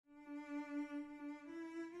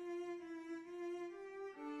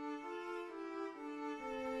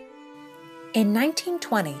In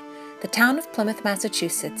 1920, the town of Plymouth,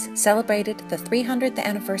 Massachusetts celebrated the 300th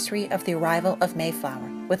anniversary of the arrival of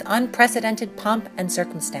Mayflower with unprecedented pomp and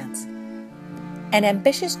circumstance. An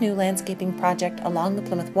ambitious new landscaping project along the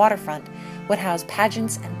Plymouth waterfront would house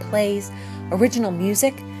pageants and plays, original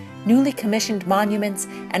music, newly commissioned monuments,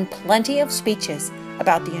 and plenty of speeches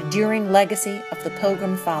about the enduring legacy of the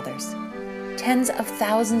Pilgrim Fathers. Tens of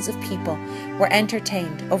thousands of people were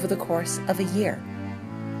entertained over the course of a year.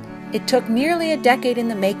 It took nearly a decade in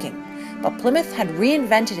the making, but Plymouth had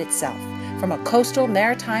reinvented itself from a coastal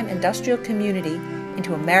maritime industrial community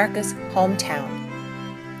into America's hometown.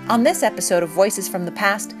 On this episode of Voices from the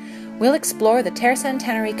Past, we'll explore the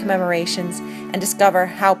tercentenary commemorations and discover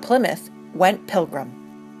how Plymouth went pilgrim.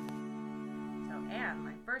 So, Anne,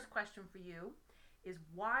 my first question for you is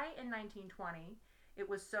why in 1920 it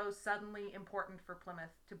was so suddenly important for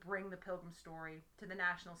Plymouth to bring the Pilgrim story to the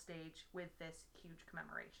national stage with this huge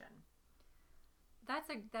commemoration?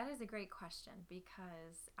 That is a great question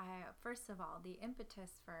because first of all, the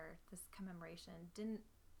impetus for this commemoration didn't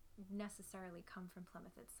necessarily come from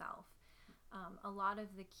Plymouth itself. A lot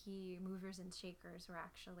of the key movers and shakers were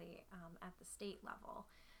actually at the state level.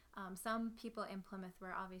 Some people in Plymouth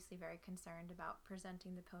were obviously very concerned about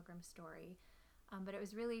presenting the Pilgrim story, but it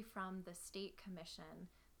was really from the state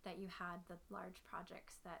commission that you had the large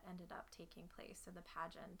projects that ended up taking place, so the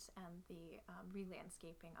pageant and the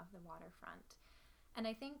re-landscaping of the waterfront. And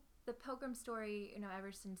I think the Pilgrim story,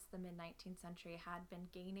 ever since the mid-19th century had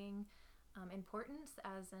been gaining importance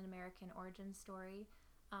as an American origin story.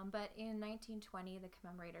 But in 1920, the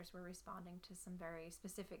commemorators were responding to some very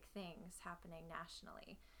specific things happening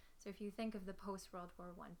nationally. So if you think of the post-World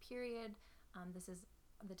War I period, this is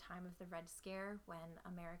the time of the Red Scare when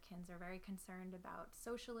Americans are very concerned about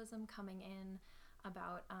socialism coming in,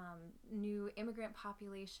 about new immigrant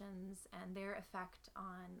populations and their effect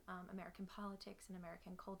on American politics and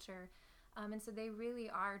American culture. And so they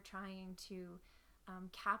really are trying to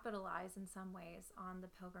capitalize in some ways on the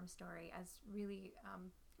Pilgrim story as really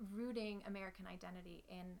rooting American identity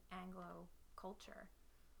in Anglo culture.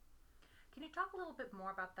 Can you talk a little bit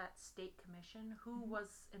more about that state commission? Who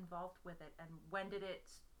was involved with it and when did it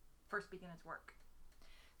first begin its work?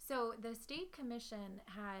 So the state commission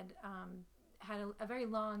had a very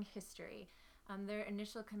long history. Their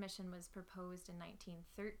initial commission was proposed in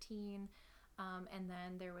 1913, and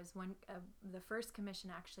then there was the first commission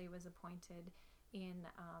actually was appointed in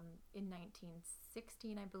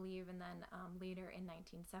 1916, I believe, and then later in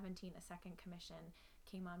 1917, a second commission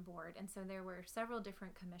came on board. And so there were several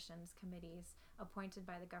different committees appointed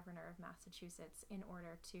by the governor of Massachusetts in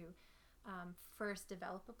order to first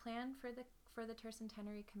develop a plan for the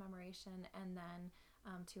tercentenary commemoration and then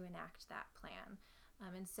to enact that plan.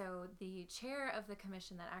 And so the chair of the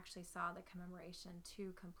commission that actually saw the commemoration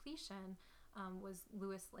to completion was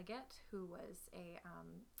Louis Leggett, who was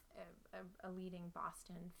a leading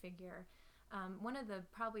Boston figure. One of the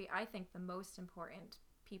I think the most important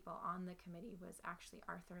people on the committee was actually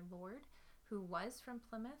Arthur Lord, who was from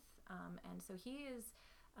Plymouth. And so he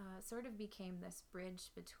sort of became this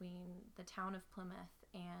bridge between the town of Plymouth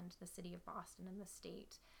and the city of Boston and the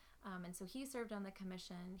state. And so he served on the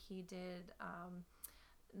commission. He did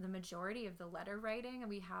the majority of the letter writing, and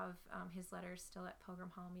we have his letters still at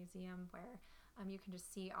Pilgrim Hall Museum, where you can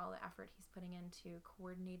just see all the effort he's putting into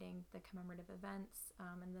coordinating the commemorative events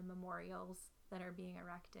and the memorials that are being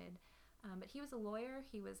erected. But he was a lawyer.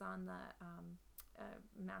 He was on the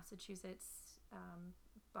Massachusetts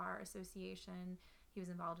Bar Association. He was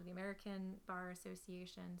involved with the American Bar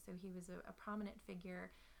Association. So he was a prominent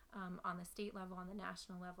figure on the state level, on the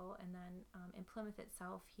national level, and then in Plymouth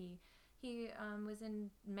itself, he was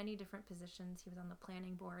in many different positions. He was on the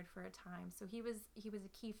planning board for a time, so he was a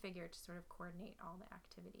key figure to sort of coordinate all the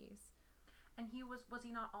activities. And was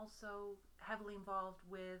he not also heavily involved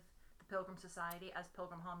with the Pilgrim Society, as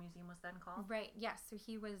Pilgrim Hall Museum was then called? Right. Yes. So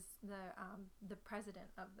he was the president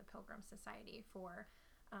of the Pilgrim Society for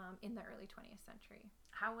in the early 20th century.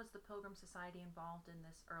 How was the Pilgrim Society involved in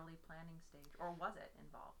this early planning stage, or was it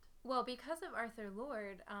involved? Well, because of Arthur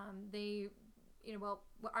Lord,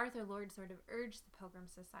 Arthur Lord sort of urged the Pilgrim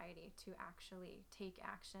Society to actually take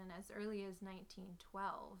action as early as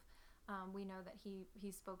 1912. We know that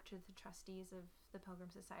he spoke to the trustees of the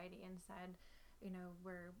Pilgrim Society and said,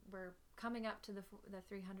 we're coming up to the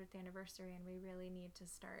 300th anniversary, and we really need to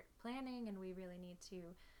start planning, and we really need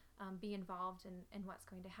to be involved in what's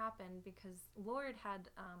going to happen, because Lord had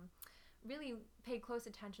really paid close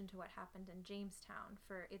attention to what happened in Jamestown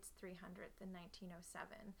for its 300th in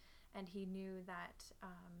 1907, and he knew that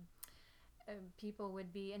people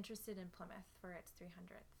would be interested in Plymouth for its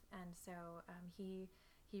 300th, and so he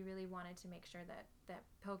he really wanted to make sure that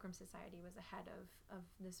Pilgrim Society was ahead of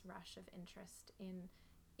this rush of interest in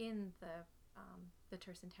the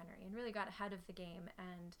tercentenary, and really got ahead of the game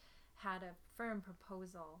and had a firm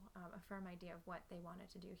proposal, a firm idea of what they wanted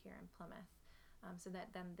to do here in Plymouth, so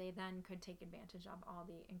that they could take advantage of all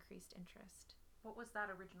the increased interest. What was that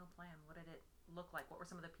original plan? What did it look like? What were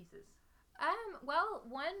some of the pieces? Well,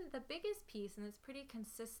 the biggest piece, and it's pretty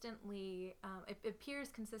consistently, it appears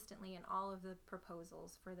consistently in all of the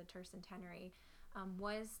proposals for the tercentenary,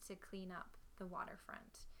 was to clean up the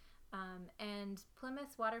waterfront. And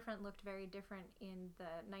Plymouth's waterfront looked very different in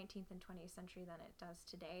the 19th and 20th century than it does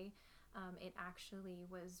today. It actually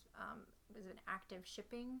was an active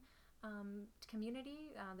shipping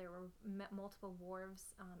community. There were multiple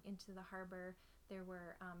wharves into the harbor. There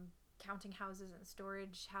were counting houses and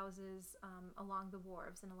storage houses along the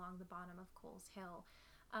wharves and along the bottom of Coles Hill.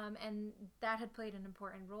 And that had played an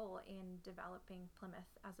important role in developing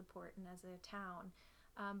Plymouth as a port and as a town.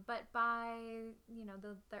 But by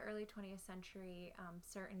the early 20th century,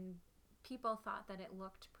 certain people thought that it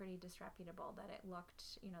looked pretty disreputable, that it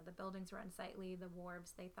looked, the buildings were unsightly, the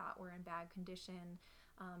wharves they thought were in bad condition,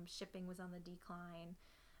 shipping was on the decline.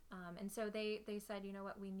 And so they said, you know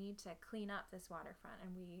what, we need to clean up this waterfront,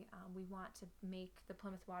 and we want to make the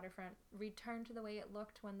Plymouth waterfront return to the way it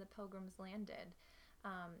looked when the Pilgrims landed,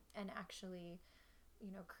 and actually,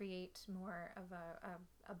 create more of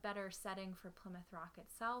a better setting for Plymouth Rock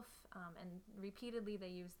itself. And repeatedly they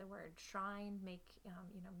use the word shrine,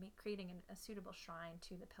 creating a suitable shrine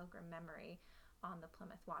to the Pilgrim memory on the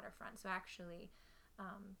Plymouth waterfront. So actually,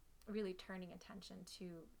 really turning attention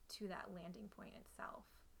to that landing point itself.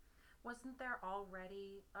 Wasn't there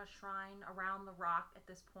already a shrine around the rock at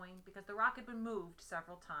this point? Because the rock had been moved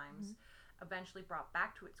several times, eventually brought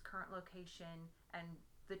back to its current location, and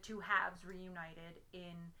the two halves reunited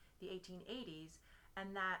in the 1880s,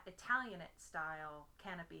 and that Italianate style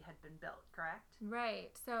canopy had been built, correct?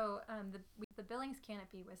 Right. So the Billings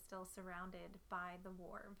canopy was still surrounded by the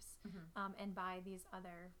wharves, and by these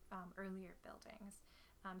other earlier buildings.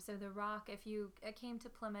 So the rock, if you came to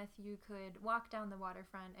Plymouth, you could walk down the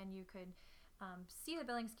waterfront and you could see the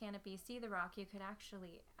Billings canopy, see the rock. You could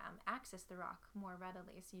actually access the rock more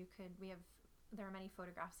readily. So there are many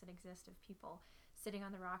photographs that exist of people sitting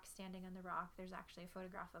on the rock, standing on the rock. There's actually a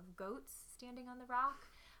photograph of goats standing on the rock.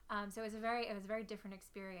 So it was a very different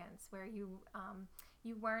experience, where you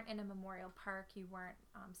weren't in a memorial park. You weren't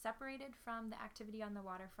separated from the activity on the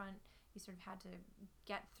waterfront. You sort of had to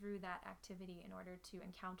get through that activity in order to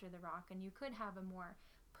encounter the rock, and you could have a more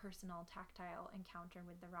personal, tactile encounter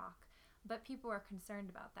with the rock. But people were concerned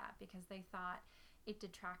about that because they thought it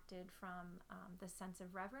detracted from the sense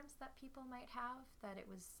of reverence that people might have, that it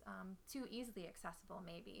was too easily accessible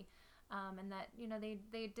maybe, and that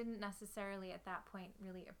they didn't necessarily at that point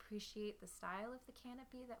really appreciate the style of the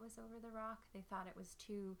canopy that was over the rock. They thought it was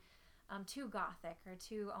too Gothic, or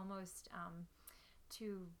too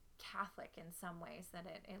Catholic in some ways, that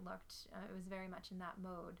it looked, it was very much in that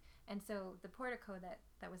mode. And so the portico that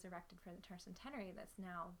was erected for the tercentenary that's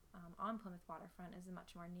now on Plymouth waterfront is a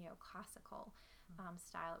much more neoclassical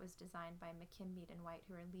style. It was designed by McKim, Mead and White,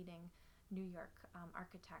 who are leading New York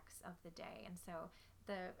architects of the day. And so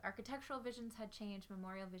the architectural visions had changed,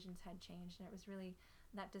 memorial visions had changed, and it was really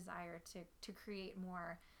that desire to create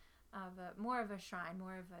more of a shrine,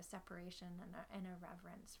 more of a separation and a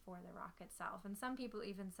reverence for the rock itself. And some people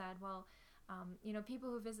even said, well, people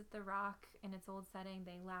who visit the rock in its old setting,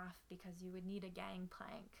 they laugh because you would need a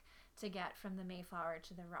gangplank to get from the Mayflower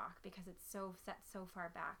to the rock, because it's set so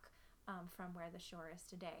far back from where the shore is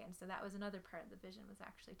today. And so that was another part of the vision, was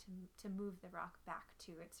actually to move the rock back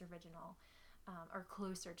to its original, or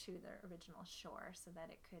closer to the original shore, so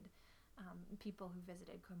that it could, people who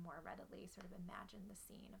visited could more readily sort of imagine the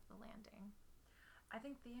scene of the landing. I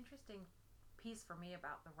think the interesting piece for me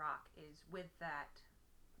about the rock is with that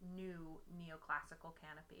new neoclassical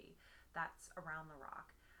canopy that's around the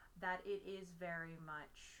rock, that it is very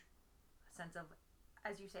much a sense of,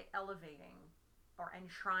 as you say, elevating or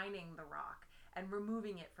enshrining the rock and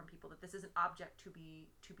removing it from people, that this is an object to be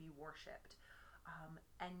worshipped,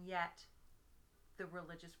 and yet the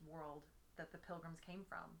religious world that the Pilgrims came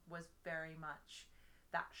from was very much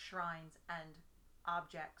that shrines and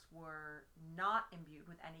objects were not imbued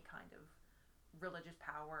with any kind of religious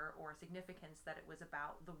power or significance, that it was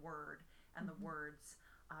about the word and the words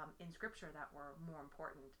in scripture that were more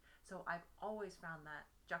important. So I've always found that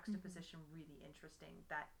juxtaposition really interesting,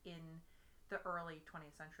 that in the early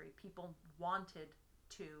 20th century people wanted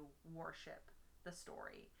to worship the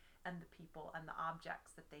story and the people and the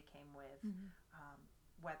objects that they came with,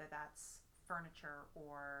 whether that's furniture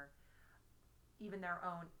or even their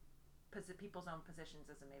own people's own positions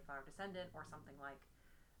as a Mayflower descendant, or something like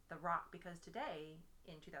the Rock, because today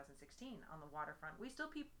in 2016 on the waterfront we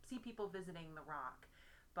still see people visiting the Rock,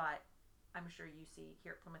 but I'm sure you see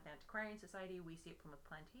here at Plymouth Antiquarian Society, we see at Plymouth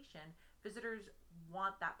Plantation, visitors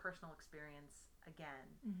want that personal experience again,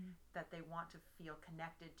 that they want to feel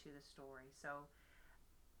connected to the story. So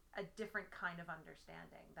a different kind of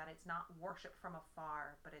understanding, that it's not worship from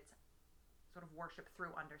afar, but it's sort of worship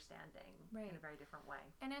through understanding, in a very different way.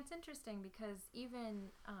 And it's interesting because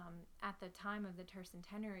even at the time of the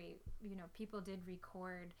tercentenary, people did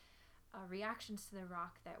record reactions to the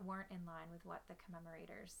Rock that weren't in line with what the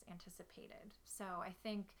commemorators anticipated. So I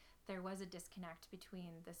think there was a disconnect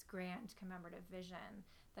between this grand commemorative vision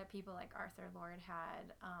that people like Arthur Lord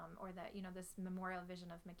had, or that, this memorial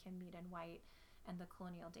vision of McKim, and White and the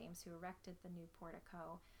colonial dames who erected the new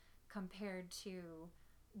portico, compared to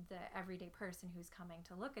the everyday person who's coming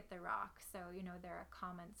to look at the Rock. So, there are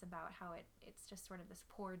comments about how it's just sort of this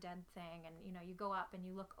poor dead thing, and, you go up and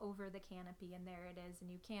you look over the canopy and there it is, and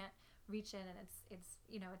you can't reach in, and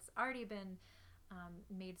it's already been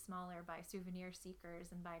made smaller by souvenir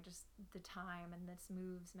seekers and by just the time and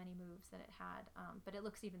many moves that it had, but it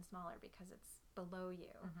looks even smaller because it's below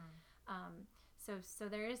you. So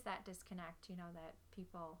there is that disconnect, that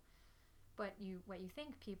people, what you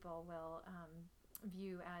think people will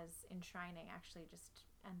view as enshrining actually just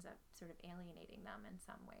ends up sort of alienating them in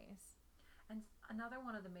some ways. And another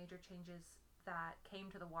one of the major changes that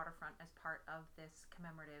came to the waterfront as part of this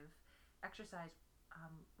commemorative exercise,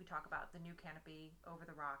 we talk about the new canopy over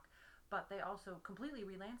the Rock, but they also completely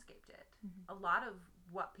re-landscaped it. A lot of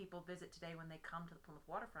what people visit today when they come to the Plymouth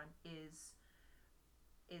waterfront is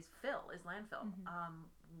landfill.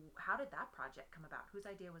 How did that project come about? Whose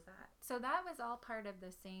idea was that? So that was all part of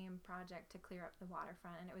the same project to clear up the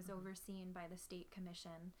waterfront, and it was overseen by the state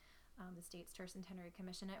commission, the state's tercentenary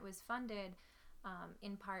commission. It was funded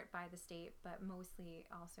in part by the state, but mostly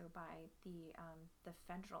also by the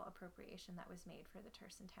federal appropriation that was made for the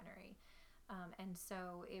tercentenary. And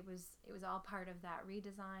so it was all part of that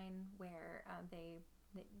redesign where they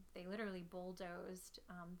literally bulldozed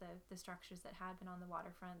the structures that had been on the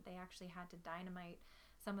waterfront. They actually had to dynamite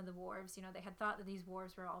some of the wharves. They had thought that these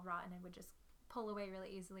wharves were all rotten and would just pull away really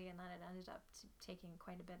easily, and then it ended up taking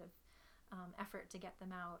quite a bit of effort to get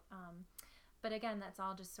them out. But again, that's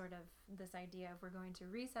all just sort of this idea of we're going to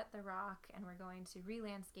reset the Rock and we're going to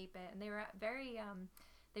re-landscape it. And they were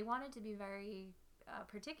they wanted to be very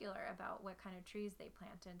particular about what kind of trees they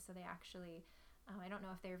planted. So they actually, I don't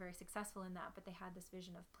know if they were very successful in that, but they had this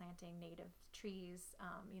vision of planting native trees,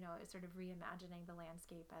 sort of reimagining the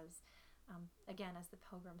landscape as, again, as the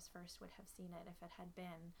Pilgrims first would have seen it if it had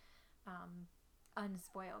been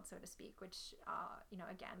unspoiled, so to speak, which,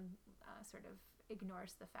 again, sort of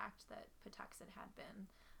ignores the fact that Patuxet had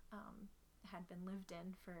been lived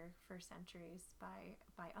in for centuries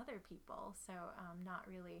by other people. So not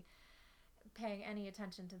really paying any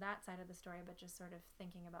attention to that side of the story, but just sort of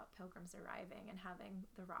thinking about Pilgrims arriving and having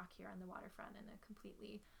the Rock here on the waterfront in a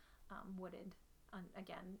completely wooded,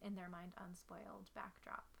 again, in their mind, unspoiled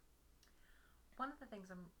backdrop. One of the things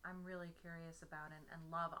I'm really curious about and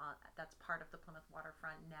love that's part of the Plymouth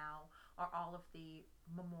waterfront now are all of the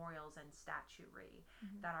memorials and statuary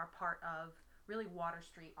that are part of really Water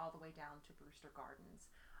Street all the way down to Brewster Gardens.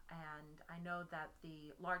 And I know that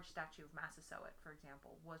the large statue of Massasoit, for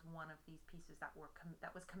example, was one of these pieces that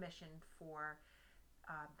was commissioned for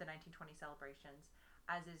the 1920 celebrations,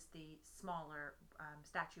 as is the smaller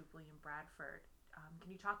statue of William Bradford.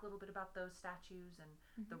 Can you talk a little bit about those statues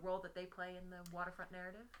and the role that they play in the waterfront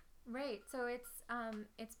narrative? Right. So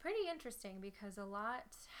it's pretty interesting because a lot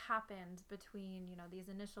happened between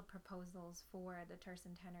these initial proposals for the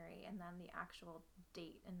tercentenary and then the actual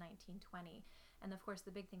date in 1920. And of course,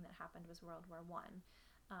 the big thing that happened was World War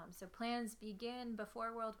I. So plans begin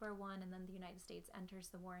before World War I, and then the United States enters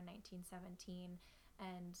the war in 1917,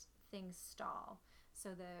 and things stall. So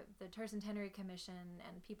the Tercentenary Commission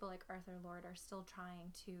and people like Arthur Lord are still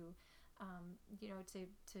trying to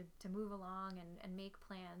move along and make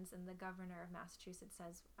plans, and the governor of Massachusetts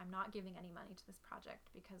says, I'm not giving any money to this project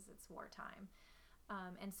because it's wartime.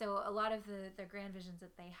 And so a lot of the grand visions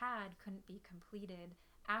that they had couldn't be completed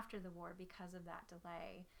after the war because of that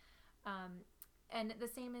delay. And the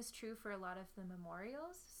same is true for a lot of the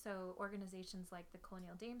memorials. So organizations like the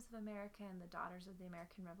Colonial Dames of America and the Daughters of the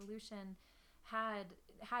American Revolution had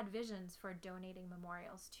visions for donating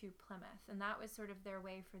memorials to Plymouth, and that was sort of their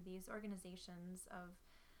way for these organizations of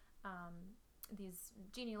these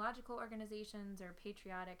genealogical organizations or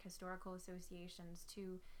patriotic historical associations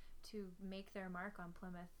to make their mark on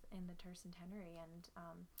Plymouth in the tercentenary. And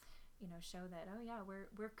show that, oh yeah,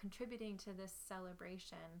 we're contributing to this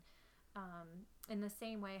celebration. In the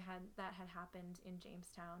same way that had happened in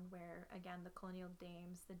Jamestown, where again the colonial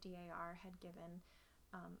dames, the DAR, had given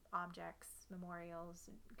objects, memorials,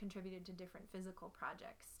 contributed to different physical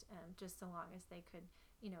projects, just so long as they could,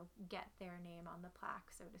 get their name on the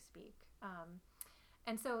plaque, so to speak.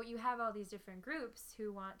 And so you have all these different groups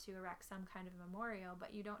who want to erect some kind of memorial,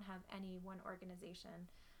 but you don't have any one organization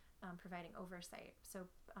providing oversight. So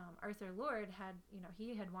Arthur Lord had,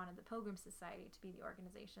 he had wanted the Pilgrim Society to be the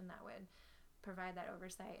organization that would provide that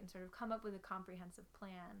oversight and sort of come up with a comprehensive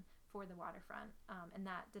plan for the waterfront. And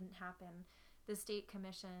that didn't happen. The State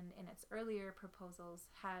Commission, in its earlier proposals,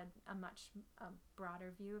 had a much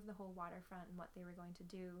broader view of the whole waterfront and what they were going to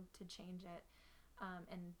do to change it.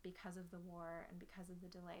 And because of the war and because of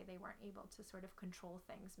the delay, they weren't able to sort of control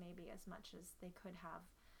things maybe as much as they could have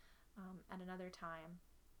at another time.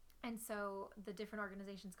 And so the different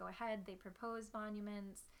organizations go ahead, they propose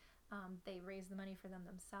monuments, they raise the money for them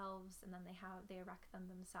themselves, and then they erect them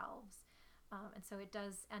themselves. And so it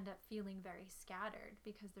does end up feeling very scattered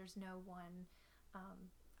because there's no one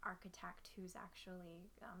architect who's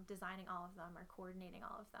actually designing all of them or coordinating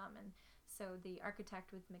all of them. And so the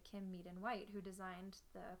architect with McKim, Mead, and White, who designed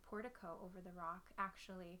the portico over the rock,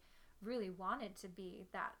 actually really wanted to be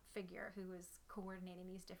that figure who was coordinating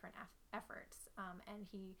these different efforts. And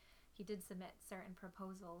he did submit certain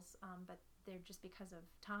proposals, but they're just because of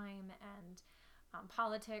time and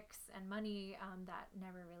politics and money, that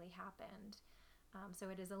never really happened. So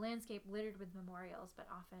it is a landscape littered with memorials, but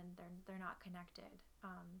often they're not connected.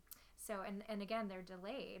 So again, they're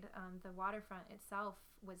delayed. The waterfront itself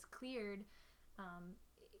was cleared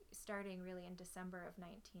starting really in December of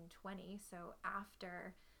 1920, so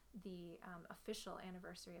after the official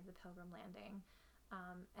anniversary of the Pilgrim Landing.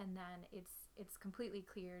 And then it's completely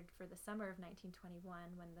cleared for the summer of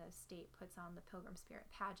 1921 when the state puts on the Pilgrim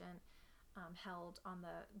Spirit pageant held on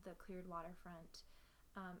the cleared waterfront.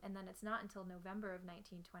 And then it's not until November of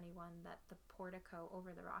 1921 that the portico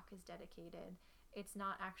over the rock is dedicated. It's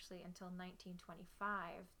not actually until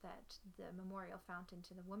 1925 that the memorial fountain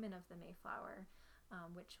to the women of the Mayflower,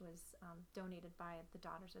 which was donated by the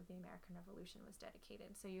Daughters of the American Revolution, was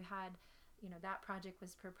dedicated. So you had, that project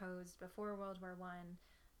was proposed before World War I,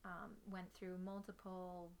 went through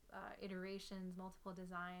multiple iterations, multiple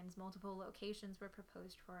designs, multiple locations were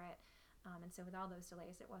proposed for it. And so with all those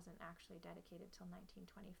delays, it wasn't actually dedicated till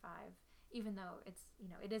 1925, even though it's,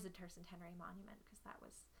 it is a tercentenary monument because that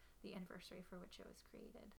was the anniversary for which it was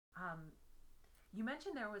created. You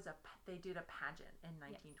mentioned they did a pageant in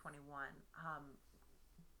 1921. Yes.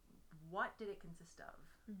 What did it consist of?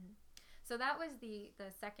 Mm-hmm. So that was the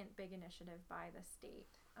second big initiative by the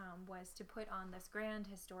state, was to put on this grand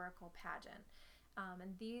historical pageant.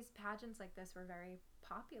 And these pageants like this were very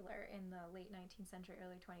popular in the late 19th century,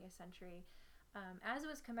 early 20th century. As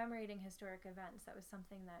it was commemorating historic events, that was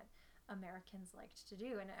something that Americans liked to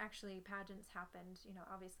do. And actually, pageants happened,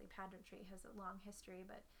 obviously pageantry has a long history,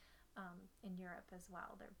 but in Europe as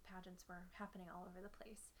well, their pageants were happening all over the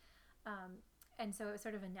place. And so it was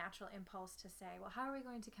sort of a natural impulse to say, well, how are we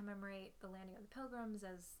going to commemorate the landing of the Pilgrims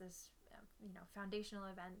as this, foundational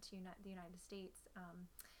event to the United States?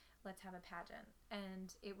 Let's have a pageant.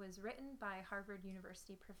 And it was written by Harvard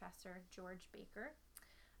University professor George Baker,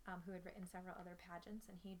 who had written several other pageants,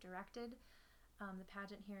 and he directed the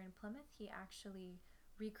pageant here in Plymouth. He actually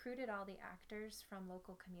recruited all the actors from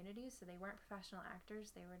local communities, so they weren't professional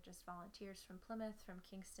actors, they were just volunteers from Plymouth, from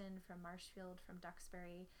Kingston, from Marshfield, from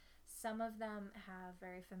Duxbury. Some of them have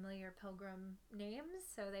very familiar Pilgrim names,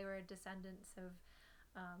 so they were descendants of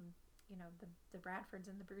the Bradfords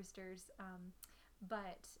and the Brewsters.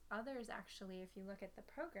 But others actually, if you look at the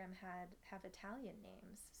program, have Italian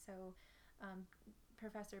names. So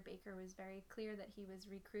Professor Baker was very clear that he was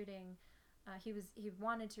recruiting, he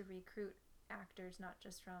wanted to recruit actors not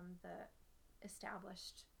just from the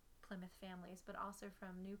established Plymouth families, but also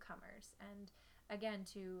from newcomers. And again,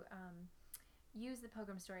 to use the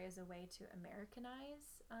Pilgrim story as a way to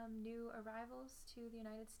Americanize new arrivals to the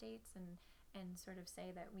United States and sort of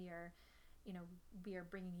say that we are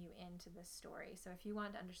bringing you into this story. So if you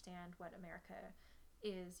want to understand what America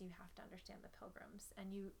is, you have to understand the Pilgrims,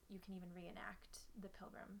 and you can even reenact the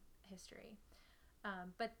Pilgrim history.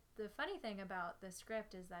 But the funny thing about the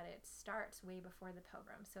script is that it starts way before the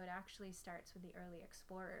Pilgrims. So it actually starts with the early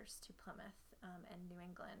explorers to Plymouth and New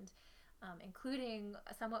England, including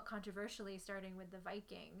somewhat controversially starting with the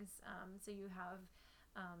Vikings. So you have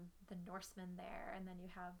the Norsemen there, and then you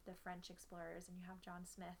have the French explorers, and you have John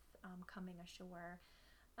Smith coming ashore.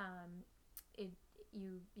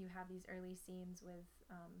 you have these early scenes with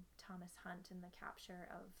Thomas Hunt and the capture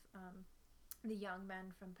of the young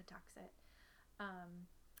men from Patuxet,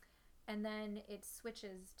 and then it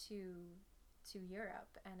switches to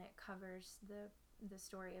Europe, and it covers the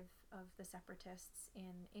story of the separatists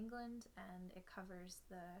in England, and it covers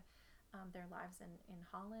their lives in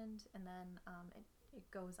Holland, and then it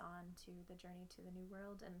goes on to the journey to the New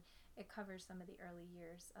World, and it covers some of the early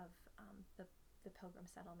years of the Pilgrim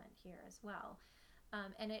settlement here as well.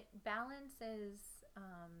 And it balances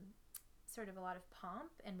sort of a lot of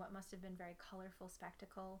pomp and what must have been very colorful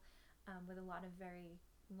spectacle with a lot of very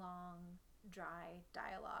long, dry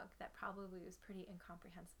dialogue that probably was pretty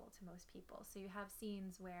incomprehensible to most people. So you have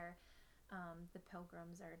scenes where the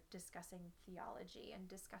pilgrims are discussing theology and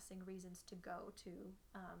discussing reasons to go to,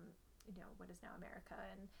 what is now America,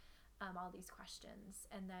 and all these questions.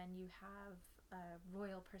 And then you have a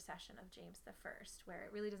royal procession of James the First, where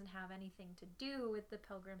it really doesn't have anything to do with the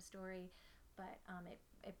Pilgrim story, but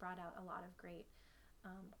it brought out a lot of great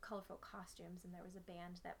colorful costumes, and there was a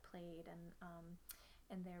band that played,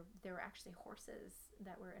 and there were actually horses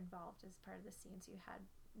that were involved as part of the scene. So you had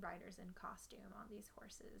riders in costume on these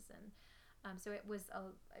horses, and so it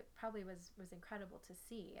probably was incredible to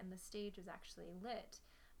see. And the stage was actually lit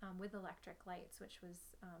with electric lights, which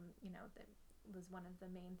was that was one of the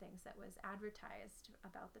main things that was advertised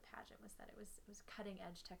about the pageant, was that it was cutting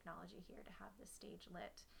edge technology here to have the stage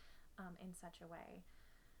lit in such a way.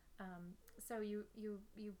 So you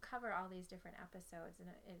cover all these different episodes and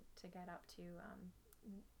to get up to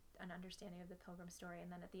an understanding of the Pilgrim story, and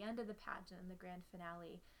then at the end of the pageant, in the grand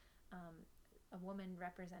finale, a woman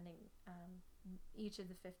representing each of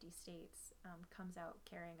the 50 states comes out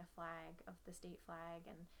carrying a flag, of the state flag,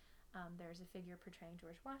 and there's a figure portraying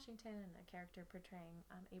George Washington and a character portraying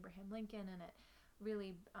Abraham Lincoln, and it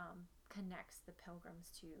really connects the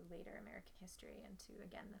Pilgrims to later American history and to,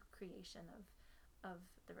 again, the creation of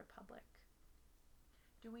the Republic.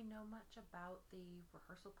 Do we know much about the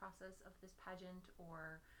rehearsal process of this pageant,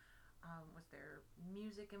 or was there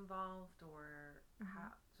music involved, or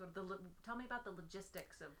how, sort of tell me about the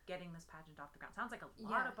logistics of getting this pageant off the ground. Sounds like a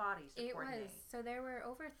lot of bodies to coordinate. So there were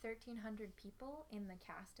over 1,300 people in the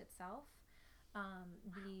cast itself.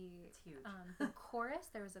 It's huge. The chorus,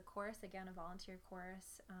 there was a chorus, again, a volunteer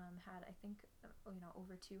chorus, had, I think,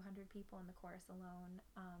 over 200 people in the chorus alone.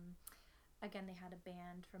 Again, they had a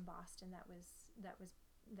band from Boston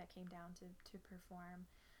that came down to perform.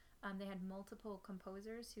 They had multiple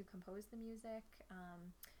composers who composed the music,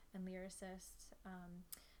 and lyricists.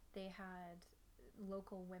 They had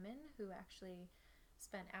local women who actually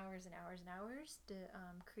spent hours and hours and hours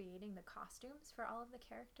creating the costumes for all of the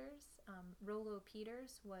characters. Rollo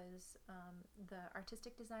Peters was the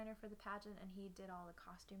artistic designer for the pageant, and he did all the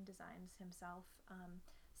costume designs himself.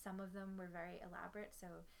 Some of them were very elaborate,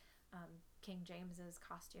 so King James's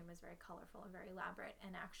costume was very colorful and very elaborate,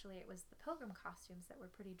 and actually it was the Pilgrim costumes that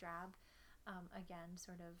were pretty drab, again,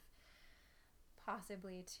 sort of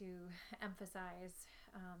possibly to emphasize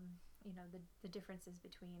the differences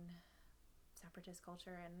between separatist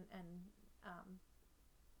culture and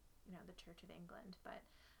the Church of England,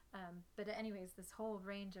 but anyways, this whole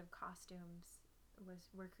range of costumes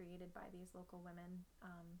were created by these local women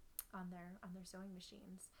on their sewing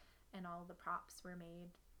machines, and all the props were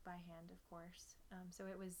made by hand, of course. So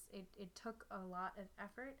it took a lot of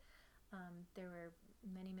effort. There were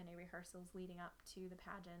many rehearsals leading up to the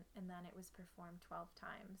pageant, and then it was performed 12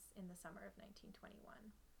 times in the summer of 1921.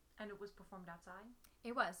 And it was performed outside?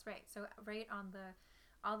 It was, right. So right on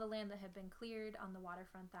all the land that had been cleared on the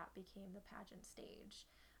waterfront, that became the pageant stage.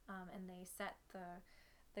 And they set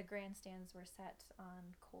the grandstands were set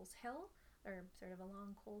on Coles Hill, or sort of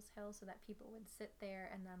along Coles Hill, so that people would sit there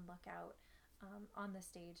and then look out on the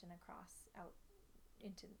stage and across out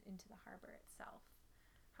into the harbor itself.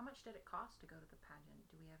 How much did it cost to go to the pageant?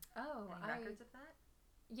 Do we have any records of that?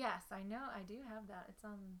 Yes, I know. I do have that. It's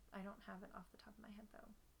I don't have it off the top of my head, though.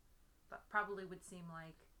 But probably would seem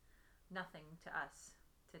like nothing to us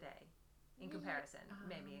today in comparison.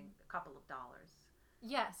 Maybe a couple of dollars.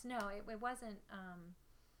 Yes. No, it wasn't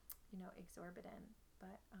exorbitant,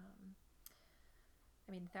 but I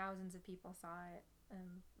mean, thousands of people saw it.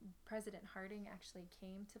 President Harding actually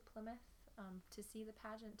came to Plymouth to see the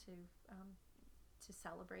pageant, to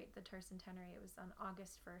celebrate the tercentenary. It was on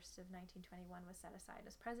August 1st of 1921 was set aside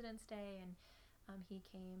as President's Day, and he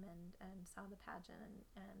came and saw the pageant,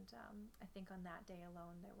 and I think on that day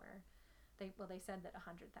alone they said that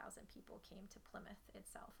 100,000 people came to Plymouth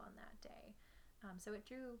itself on that day. So it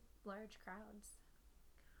drew large crowds.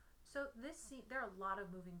 So there are a lot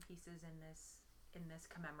of moving pieces in this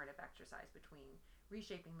commemorative exercise, between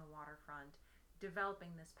reshaping the waterfront,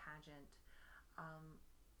 developing this pageant,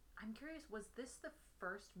 I'm curious, was this the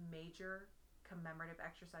first major commemorative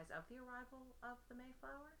exercise of the arrival of the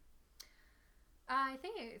Mayflower? I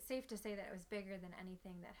think it's safe to say that it was bigger than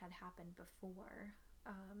anything that had happened before.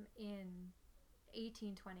 In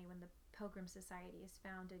 1820, when the Pilgrim Society is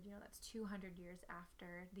founded, that's 200 years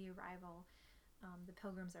after the arrival. The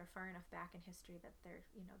Pilgrims are far enough back in history that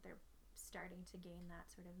they're starting to gain that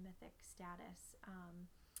sort of mythic status.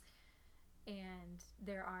 And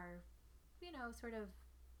there are, sort of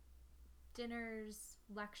dinners,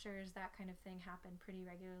 lectures, that kind of thing happen pretty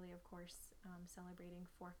regularly, of course, celebrating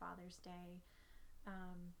Forefathers Day.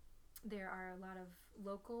 There are a lot of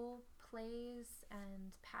local plays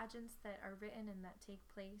and pageants that are written and that take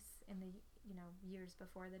place in the years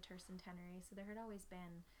before the tercentenary. So there had always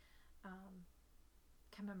been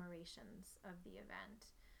commemorations of the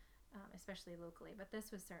event, especially locally. But this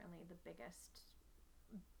was certainly the biggest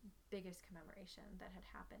commemoration that had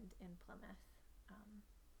happened in Plymouth.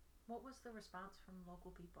 What was the response from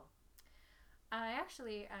local people? My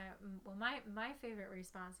favorite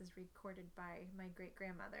response is recorded by my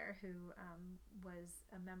great-grandmother, who was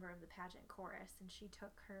a member of the pageant chorus, and she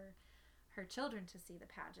took her children to see the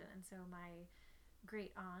pageant. And so my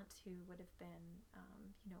great aunt, who would have been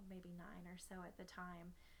maybe 9 or so at the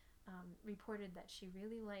time, reported that she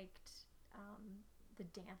really liked the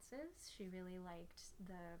dances. She really liked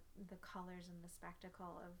the colors and the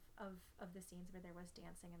spectacle of the scenes where there was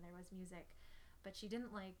dancing and there was music, but she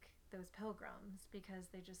didn't like those pilgrims because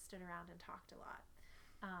they just stood around and talked a lot.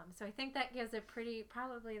 So I think that gives that's probably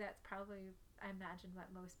I imagine what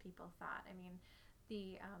most people thought. I mean,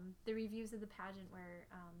 the reviews of the pageant were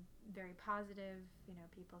very positive.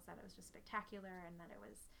 People said it was just spectacular and that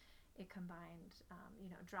it combined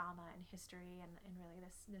drama and history and really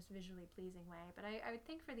this visually pleasing way. But I would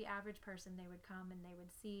think for the average person, they would come and they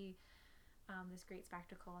would see this great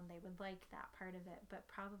spectacle and they would like that part of it, but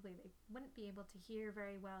probably they wouldn't be able to hear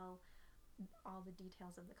very well all the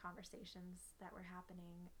details of the conversations that were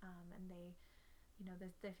happening. And they,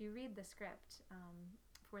 if you read the script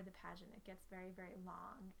for the pageant, it gets very, very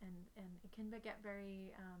long and it can get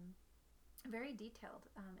very very detailed,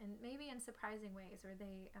 and maybe in surprising ways, where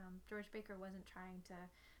George Baker wasn't trying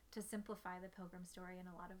to simplify the Pilgrim story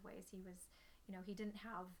in a lot of ways. He was, he didn't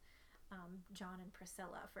have John and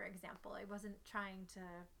Priscilla, for example. He wasn't trying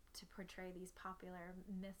to portray these popular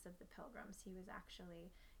myths of the Pilgrims. He was actually,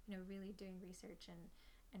 really doing research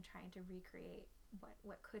and trying to recreate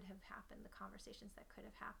what could have happened, the conversations that could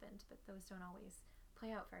have happened, but those don't always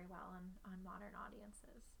play out very well on modern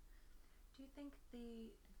audiences. Do you think the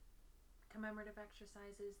commemorative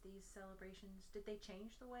exercises, these celebrations, did they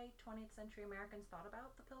change the way 20th century Americans thought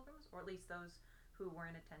about the Pilgrims, or at least those who were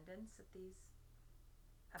in attendance at the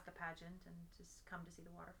pageant and just come to see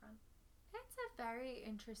the waterfront? It's a very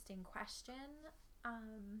interesting question.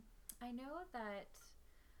 I know that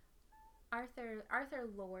Arthur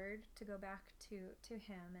Lord, to go back to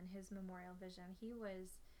him and his memorial vision, he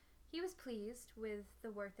was pleased with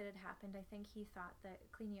the work that had happened. I think he thought that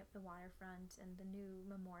cleaning up the waterfront and the new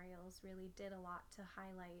memorials really did a lot to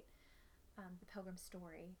highlight the Pilgrim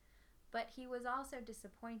story. But he was also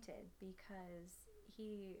disappointed because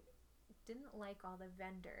he didn't like all the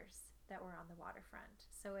vendors that were on the waterfront.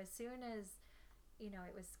 So as soon as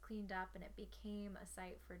it was cleaned up and it became a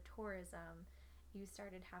site for tourism, you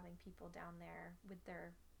started having people down there with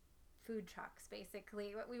their food trucks,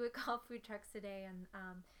 basically what we would call food trucks today. And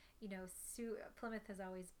Plymouth has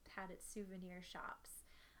always had its souvenir shops,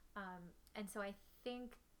 and so I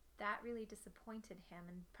think that really disappointed him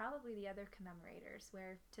and probably the other commemorators,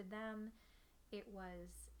 where to them it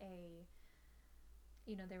was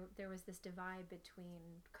there was this divide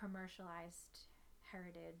between commercialized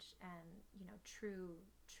heritage and true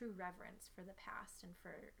reverence for the past and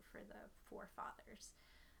for the forefathers.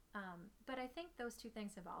 But I think those two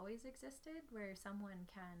things have always existed, where someone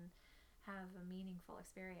can have a meaningful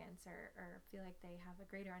experience or feel like they have a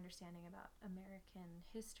greater understanding about American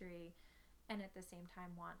history, and at the same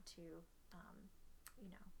time want to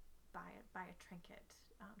buy a trinket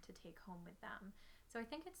to take home with them. So I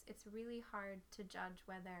think it's really hard to judge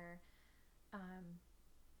whether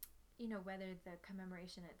whether the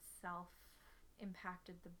commemoration itself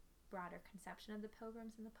impacted the broader conception of the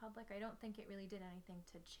Pilgrims in the public. I don't think it really did anything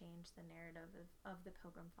to change the narrative of the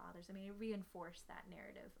Pilgrim Fathers. I mean, it reinforced that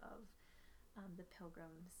narrative of the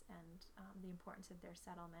Pilgrims and the importance of their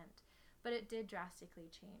settlement. But it did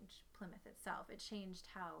drastically change Plymouth itself. It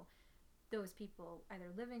changed how those people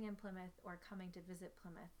either living in Plymouth or coming to visit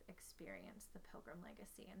Plymouth experience the Pilgrim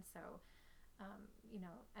legacy. And so,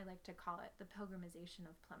 I like to call it the pilgrimization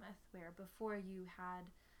of Plymouth, where before you had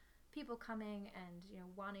people coming and,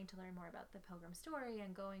 wanting to learn more about the Pilgrim story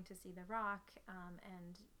and going to see the rock,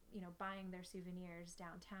 and, buying their souvenirs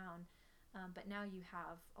downtown. But now you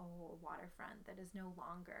have a whole waterfront that is no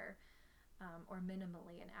longer or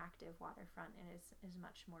minimally an active waterfront, and is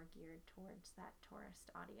much more geared towards that tourist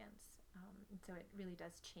audience. And so it really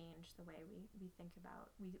does change the way we think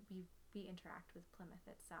about, we interact with Plymouth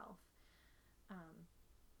itself.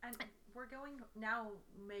 And we're going now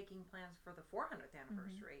making plans for the 400th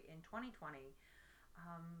anniversary in 2020.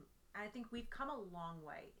 And I think we've come a long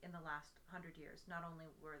way in the last 100 years, not only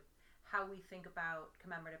with how we think about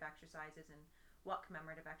commemorative exercises and what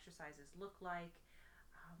commemorative exercises look like.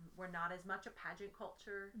 We're not as much a pageant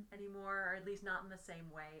culture anymore, or at least not in the same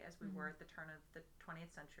way as we were at the turn of the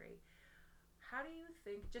 20th century. How do you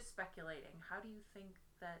think, just speculating, how do you think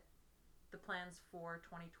that the plans for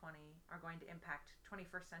 2020 are going to impact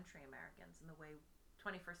 21st century Americans and the way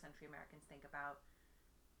 21st century Americans think about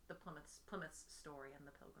the Plymouth's story and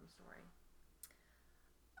the Pilgrim story?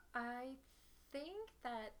 I think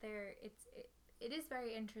that it is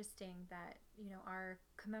very interesting that our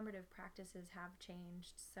commemorative practices have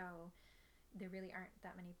changed, so there really aren't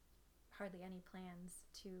hardly any plans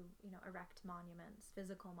to erect monuments,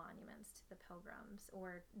 physical monuments to the Pilgrims,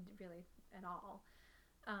 or really at all.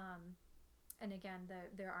 And again,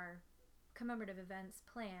 there are commemorative events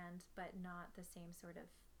planned, but not the same sort of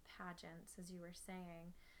pageants, as you were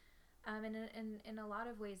saying. And in a lot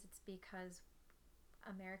of ways, it's because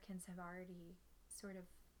Americans have already sort of,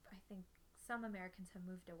 I think some Americans have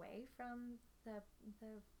moved away from the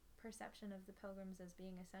perception of the Pilgrims as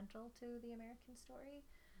being essential to the American story.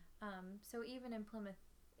 So even in Plymouth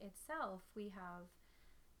itself, we have,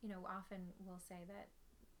 often we'll say that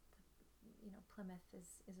Plymouth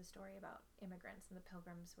is a story about immigrants, and the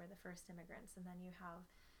Pilgrims were the first immigrants, and then you have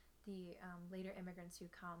the later immigrants who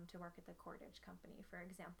come to work at the Cordage Company, for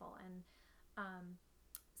example. And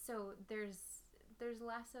so there's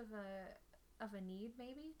less of a need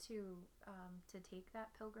maybe to take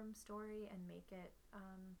that Pilgrim story and make it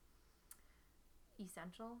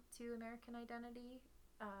essential to American identity.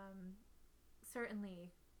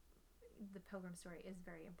 Certainly the Pilgrim story is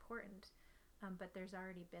very important, but there's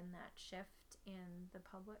already been that shift in the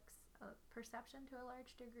public's perception to a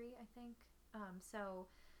large degree, I think. So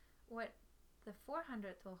what the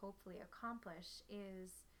 400th will hopefully accomplish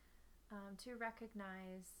is to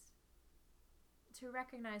recognize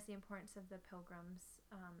the importance of the Pilgrims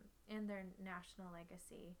and their national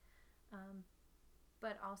legacy,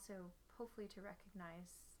 but also hopefully to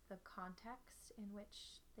recognize the context in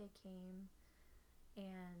which they came.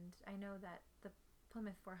 And I know that the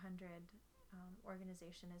Plymouth 400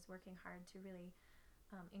 organization is working hard to really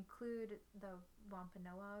include the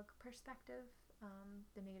Wampanoag perspective,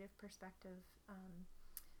 the Native perspective,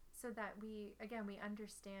 so that we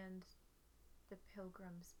understand the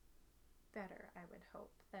Pilgrims better. I would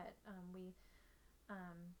hope that we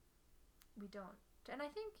don't. And I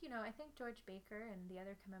think George Baker and the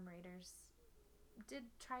other commemorators did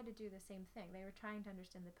try to do the same thing. They were trying to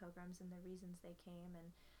understand the Pilgrims and the reasons they came,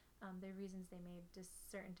 and the reasons they made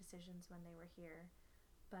certain decisions when they were here.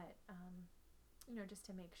 But just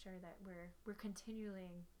to make sure that we're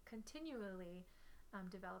continually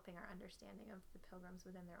developing our understanding of the Pilgrims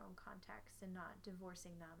within their own context, and not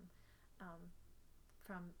divorcing them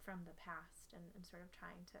from the past, and sort of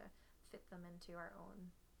trying to fit them into our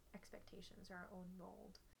own expectations or our own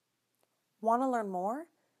mold. Want to learn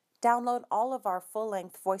more? Download all of our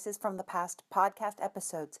full-length Voices from the Past podcast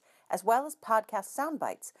episodes, as well as podcast sound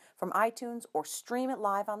bites from iTunes, or stream it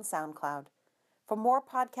live on SoundCloud. For more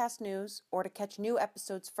podcast news, or to catch new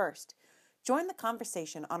episodes first, join the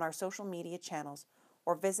conversation on our social media channels,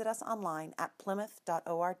 or visit us online at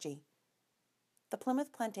plymouth.org. The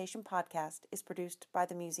Plymouth Plantation Podcast is produced by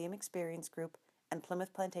the Museum Experience Group and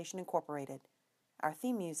Plymouth Plantation Incorporated. Our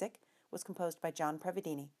theme music was composed by John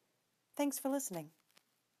Prevedini. Thanks for listening.